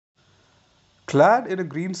Clad in a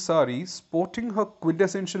green sari, sporting her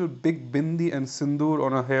quintessential big bindi and sindoor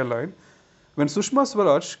on her hairline, when Sushma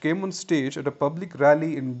Swaraj came on stage at a public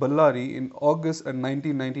rally in Ballari in August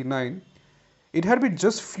 1999, it had been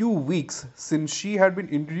just few weeks since she had been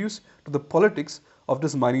introduced to the politics of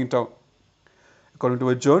this mining town. According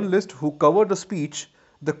to a journalist who covered the speech,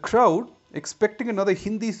 the crowd, expecting another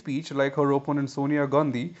Hindi speech like her opponent Sonia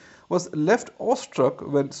Gandhi, was left awestruck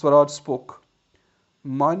when Swaraj spoke.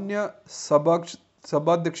 Manya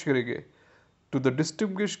Sabhadhyakshirige. To the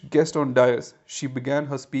distinguished guest on dais, she began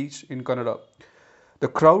her speech in Kannada. The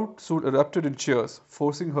crowd soon erupted in cheers,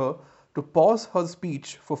 forcing her to pause her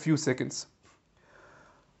speech for a few seconds.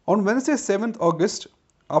 On Wednesday, 7th August,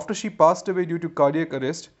 after she passed away due to cardiac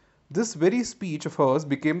arrest, this very speech of hers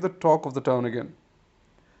became the talk of the town again.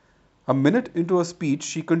 A minute into her speech,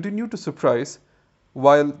 she continued to surprise,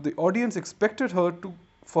 while the audience expected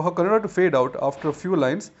for her Kannada to fade out after a few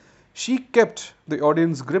lines. She kept the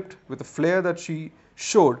audience gripped with a flair that she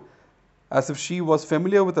showed as if she was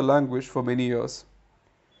familiar with the language for many years.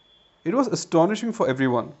 It was astonishing for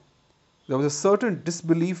everyone. There was a certain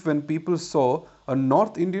disbelief when people saw a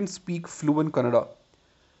North Indian speak fluent Kannada.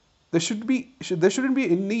 There shouldn't be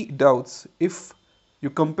any doubts if you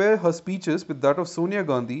compare her speeches with that of Sonia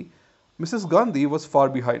Gandhi. Mrs. Gandhi was far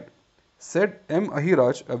behind, said M.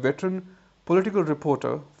 Ahiraj, a veteran political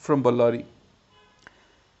reporter from Ballari.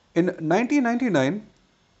 In 1999,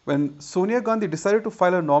 when Sonia Gandhi decided to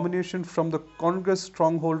file a nomination from the Congress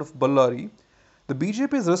stronghold of Ballari, the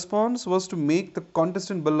BJP's response was to make the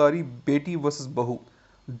contest in Ballari Beti versus Bahu,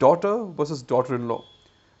 daughter versus daughter-in-law,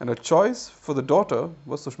 and a choice for the daughter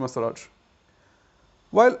was Sushma Swaraj.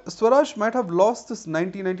 While Swaraj might have lost this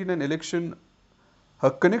 1999 election, her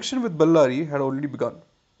connection with Ballari had already begun.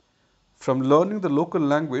 From learning the local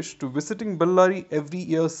language to visiting Ballari every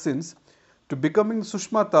year since, to becoming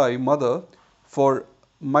Sushma Tai mother for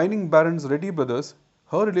mining barons Reddy brothers,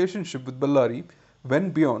 her relationship with Ballari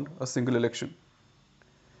went beyond a single election.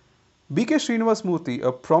 B.K. Srinivas Murthy,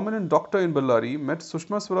 a prominent doctor in Ballari, met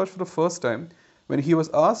Sushma Swaraj for the first time when he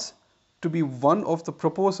was asked to be one of the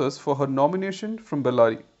proposers for her nomination from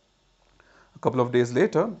Ballari. A couple of days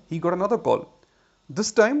later, he got another call.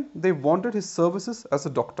 This time, they wanted his services as a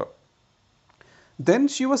doctor. Then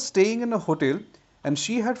she was staying in a hotel and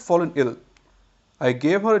she had fallen ill. I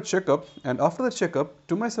gave her a checkup, and after the checkup,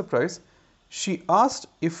 to my surprise, she asked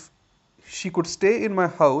if she could stay in my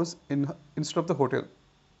house instead of the hotel.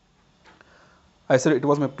 I said it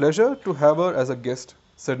was my pleasure to have her as a guest,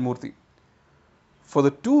 said Murthy. For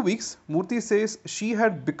the 2 weeks, Murthy says she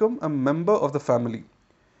had become a member of the family.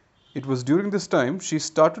 It was during this time she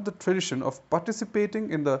started the tradition of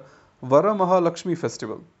participating in the Vara Mahalakshmi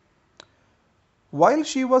festival. While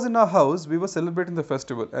she was in our house, we were celebrating the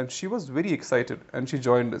festival and she was very excited and she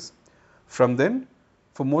joined us. From then,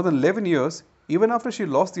 for more than 11 years, even after she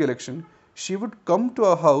lost the election, she would come to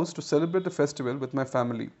our house to celebrate the festival with my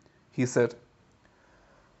family, he said.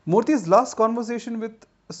 Murthy's last conversation with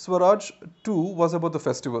Swaraj too was about the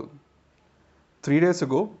festival. 3 days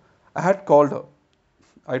ago, I had called her.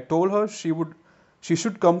 I told her she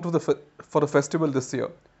should come for the festival this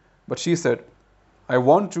year, but she said, I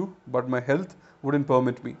want to, but my health wouldn't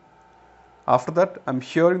permit me. After that, I'm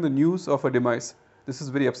hearing the news of her demise. This is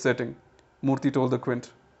very upsetting, Murthy told the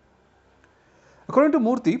Quint. According to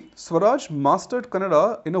Murthy, Swaraj mastered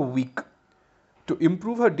Kannada in a week. To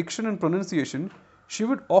improve her diction and pronunciation, she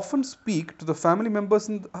would often speak to the family members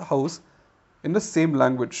in the house in the same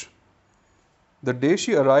language. The day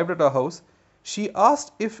she arrived at our house, she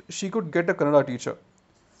asked if she could get a Kannada teacher.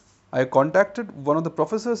 I contacted one of the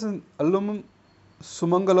professors in Alumum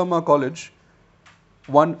Sumangalama College,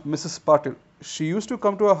 one Mrs. Patil. She used to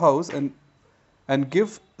come to our house and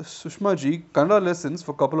give Sushma ji Kannada lessons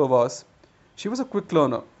for a couple of hours. She was a quick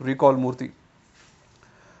learner, recalled Murthy.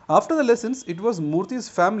 After the lessons, it was Murthy's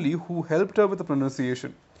family who helped her with the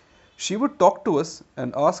pronunciation. She would talk to us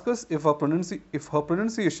and ask us if her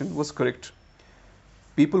pronunciation was correct.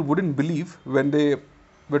 People wouldn't believe when they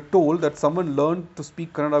were told that someone learned to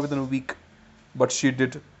speak Kannada within a week, but she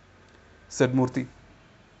did, said Murthy.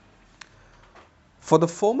 For the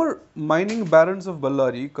former mining barons of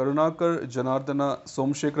Ballari, Karunakar Janardana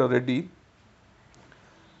Somshekara Reddy,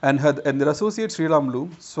 and their associate Sri Ramlu,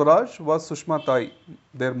 Swaraj was Sushma Tai,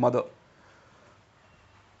 their mother.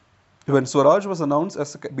 When Swaraj was announced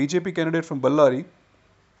as a BJP candidate from Ballari,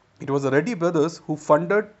 it was the Reddy brothers who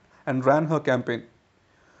funded and ran her campaign.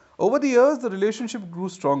 Over the years, the relationship grew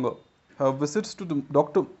stronger. Her visits to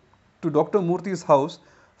Dr. Murthy's house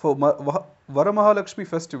for Varamahalakshmi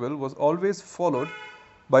festival was always followed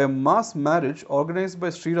by a mass marriage organized by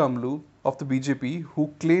Sri Ramlu of the BJP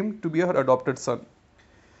who claimed to be her adopted son.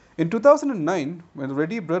 In 2009, when the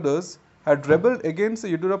Reddy brothers had rebelled against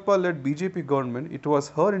the Yediyurappa-led BJP government, it was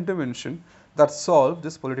her intervention that solved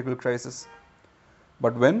this political crisis.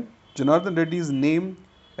 But when Janardhan Reddy's name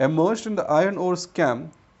emerged in the iron ore scam,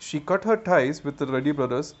 she cut her ties with the Reddy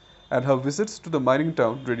brothers and her visits to the mining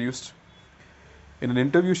town reduced. In an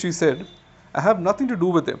interview, she said, "I have nothing to do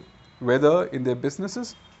with them, whether in their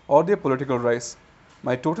businesses or their political rise.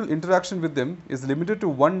 My total interaction with them is limited to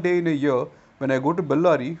one day in a year when I go to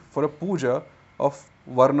Ballari for a puja of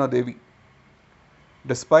Varna Devi."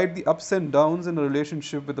 Despite the ups and downs in her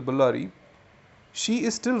relationship with the Ballari, she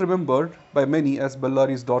is still remembered by many as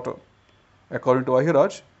Ballari's daughter. According to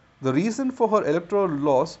Ahiraj, the reason for her electoral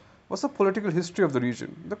loss was the political history of the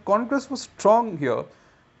region. The Congress was strong here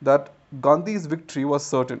that Gandhi's victory was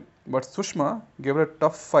certain, but Sushma gave her a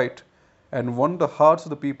tough fight and won the hearts of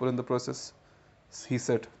the people in the process, he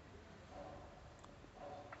said.